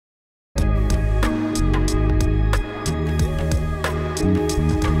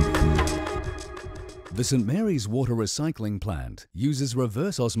The St. Mary's Water Recycling Plant uses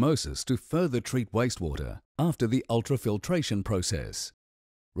reverse osmosis to further treat wastewater after the ultrafiltration process.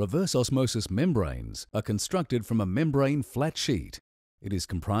 Reverse osmosis membranes are constructed from a membrane flat sheet. It is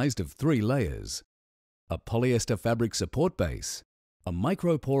comprised of 3 layers: a polyester fabric support base, a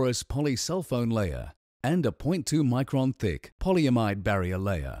microporous polysulfone layer, and a 0.2 micron thick polyamide barrier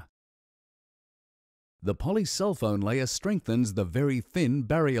layer. The polysulfone layer strengthens the very thin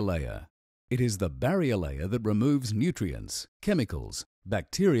barrier layer. It is the barrier layer that removes nutrients, chemicals,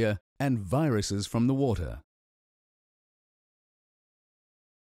 bacteria, and viruses from the water.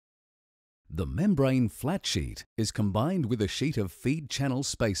 The membrane flat sheet is combined with a sheet of feed channel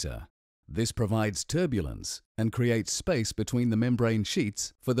spacer. This provides turbulence and creates space between the membrane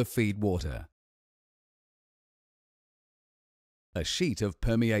sheets for the feed water. A sheet of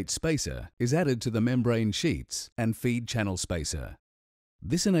permeate spacer is added to the membrane sheets and feed channel spacer.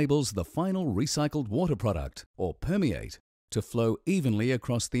 This enables the final recycled water product, or permeate, to flow evenly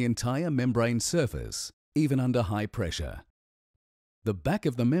across the entire membrane surface, even under high pressure. The back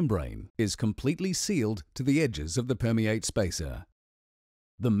of the membrane is completely sealed to the edges of the permeate spacer.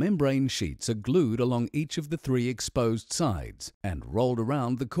 The membrane sheets are glued along each of the 3 exposed sides and rolled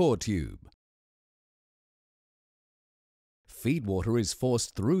around the core tube. Feed water is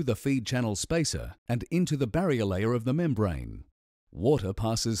forced through the feed channel spacer and into the barrier layer of the membrane. Water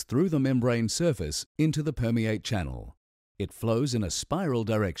passes through the membrane surface into the permeate channel. It flows in a spiral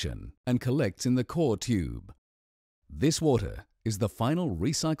direction and collects in the core tube. This water is the final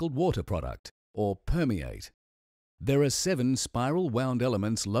recycled water product, or permeate. There are 7 spiral wound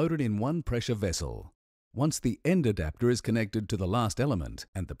elements loaded in one pressure vessel. Once the end adapter is connected to the last element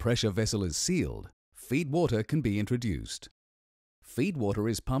and the pressure vessel is sealed, feed water can be introduced. Feed water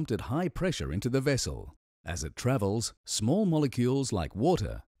is pumped at high pressure into the vessel. As it travels, small molecules like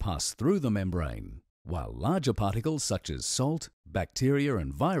water pass through the membrane, while larger particles such as salt, bacteria,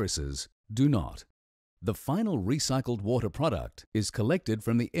 and viruses do not. The final recycled water product is collected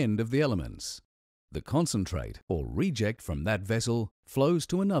from the end of the elements. The concentrate or reject from that vessel flows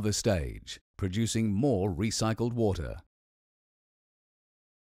to another stage, producing more recycled water.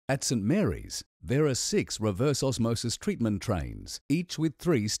 At St. Mary's, there are 6 reverse osmosis treatment trains, each with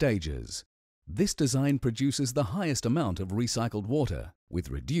 3 stages. This design produces the highest amount of recycled water with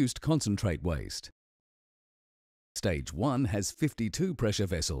reduced concentrate waste. Stage 1 has 52 pressure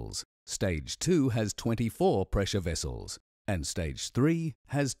vessels, Stage 2 has 24 pressure vessels, and Stage 3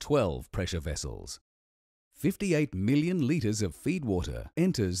 has 12 pressure vessels. 58 million litres of feed water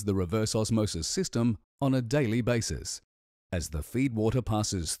enters the reverse osmosis system on a daily basis. As the feed water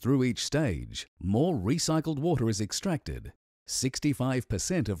passes through each stage, more recycled water is extracted.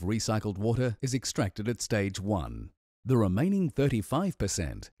 65% of recycled water is extracted at Stage 1. The remaining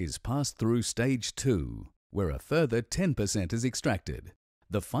 35% is passed through Stage 2, where a further 10% is extracted.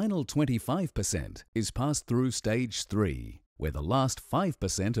 The final 25% is passed through Stage 3, where the last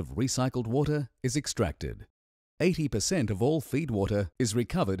 5% of recycled water is extracted. 80% of all feed water is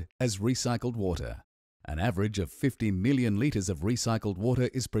recovered as recycled water. An average of 50 million litres of recycled water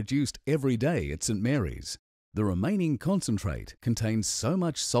is produced every day at St. Mary's. The remaining concentrate contains so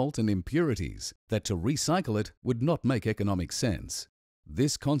much salt and impurities that to recycle it would not make economic sense.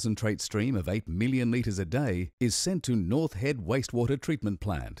 This concentrate stream of 8 million litres a day is sent to North Head Wastewater Treatment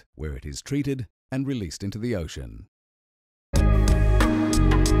Plant, where it is treated and released into the ocean.